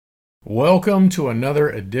Welcome to another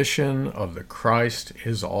edition of the Christ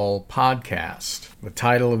is All podcast. The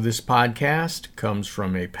title of this podcast comes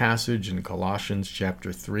from a passage in Colossians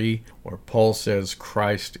chapter 3 where Paul says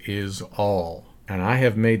Christ is all. And I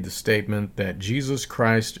have made the statement that Jesus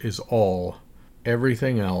Christ is all,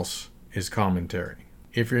 everything else is commentary.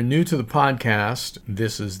 If you're new to the podcast,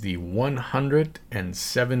 this is the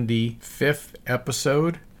 175th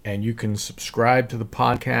episode. And you can subscribe to the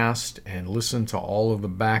podcast and listen to all of the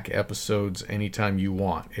back episodes anytime you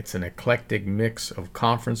want. It's an eclectic mix of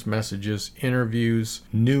conference messages, interviews,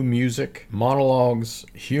 new music, monologues,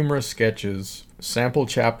 humorous sketches, sample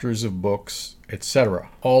chapters of books, etc.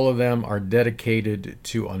 All of them are dedicated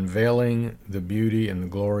to unveiling the beauty and the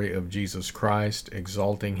glory of Jesus Christ,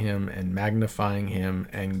 exalting Him and magnifying Him,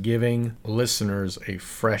 and giving listeners a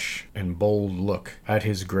fresh and bold look at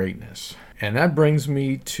His greatness. And that brings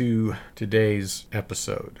me to today's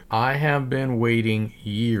episode. I have been waiting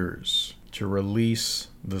years to release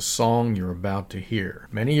the song you're about to hear.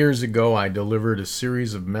 Many years ago, I delivered a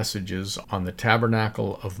series of messages on the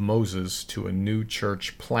Tabernacle of Moses to a new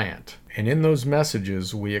church plant. And in those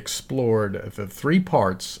messages, we explored the three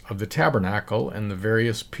parts of the tabernacle and the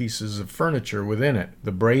various pieces of furniture within it.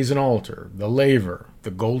 The brazen altar, the laver, the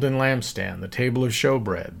golden lampstand, the table of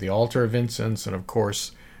showbread, the altar of incense, and of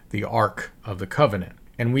course, the Ark of the Covenant.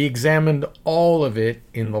 And we examined all of it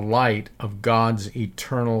in the light of God's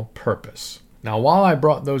eternal purpose. Now, while I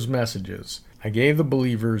brought those messages, I gave the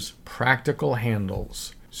believers practical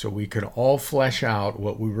handles so we could all flesh out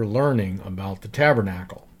what we were learning about the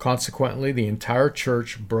tabernacle. Consequently, the entire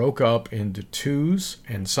church broke up into twos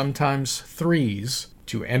and sometimes threes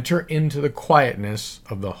to enter into the quietness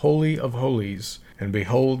of the Holy of Holies and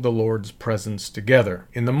behold the Lord's presence together.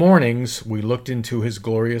 In the mornings, we looked into His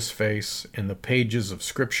glorious face in the pages of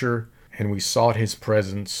Scripture, and we sought His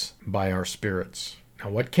presence by our spirits.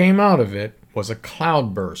 Now, what came out of it was a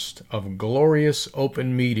cloudburst of glorious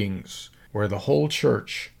open meetings where the whole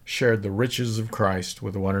church shared the riches of Christ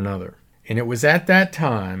with one another. And it was at that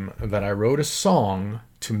time that I wrote a song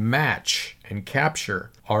to match and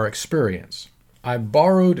capture our experience. I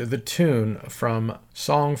borrowed the tune from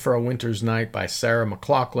Song for a Winter's Night by Sarah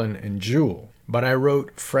McLachlan and Jewel, but I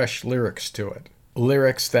wrote fresh lyrics to it.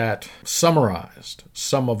 Lyrics that summarized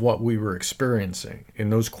some of what we were experiencing in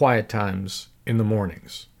those quiet times in the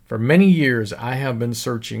mornings. For many years, I have been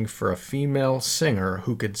searching for a female singer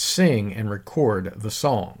who could sing and record the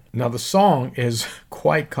song. Now, the song is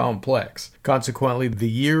quite complex. Consequently, the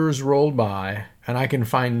years rolled by, and I can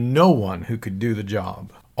find no one who could do the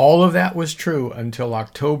job. All of that was true until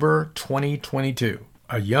October 2022.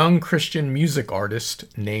 A young Christian music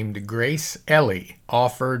artist named Grace Ellie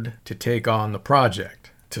offered to take on the project.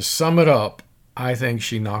 To sum it up, I think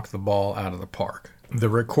she knocked the ball out of the park. The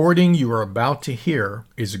recording you are about to hear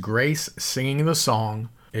is Grace singing the song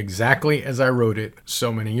exactly as I wrote it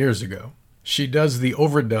so many years ago. She does the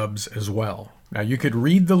overdubs as well. Now, you could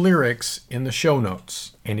read the lyrics in the show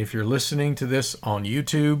notes, and if you're listening to this on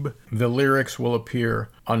YouTube, the lyrics will appear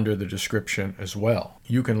under the description as well.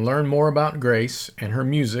 You can learn more about Grace and her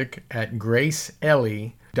music at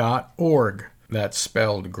graceelly.org. That's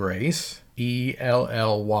spelled Grace,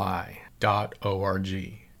 ELLY.org.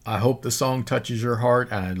 I hope the song touches your heart,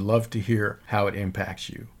 and I'd love to hear how it impacts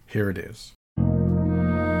you. Here it is.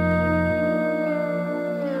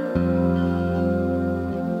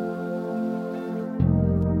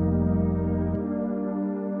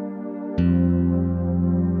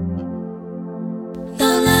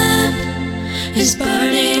 Is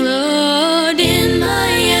burning, Lord, in my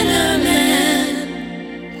inner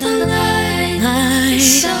man. The light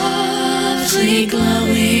is softly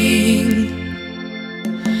glowing.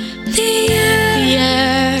 The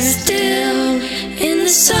air still in the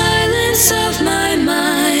silence of my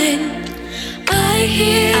mind. I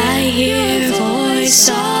hear voice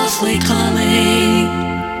softly calling.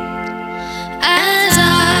 As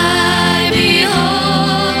I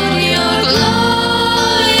behold your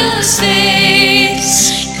glorious face,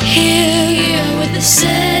 here with the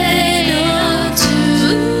signal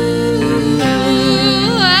too,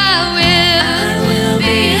 I will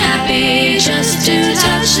be happy just to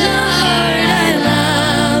touch the heart I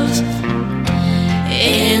love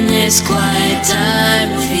in this quiet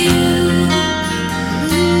time with you.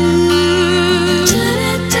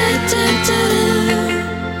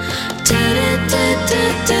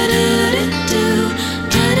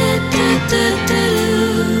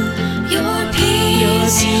 Your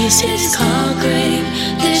peace is conquering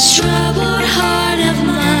this troubled heart of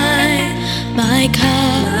mine. My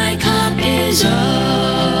cup is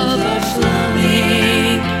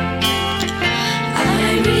overflowing.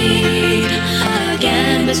 I read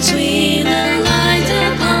again between the lines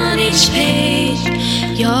upon each page.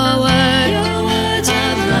 Your words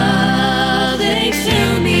of love, they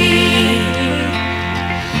fill me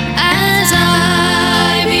as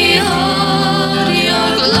I behold your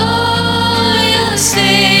glorious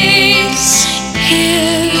face.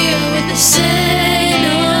 Here with the saying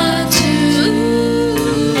or two,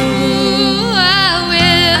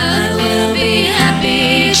 I will be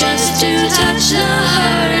happy just to touch the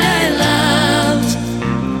heart I love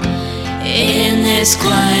in this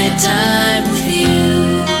quiet time with you.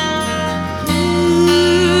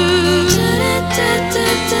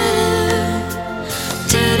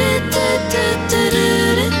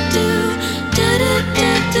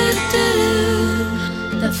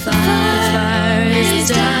 The fire is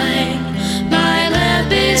dying, my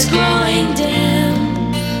lamp is growing dim.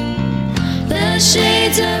 The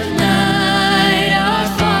shades of night are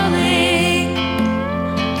falling.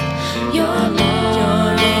 Your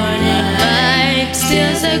morning light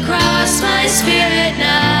steals across my spirit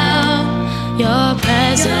now. Your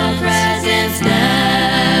presence now.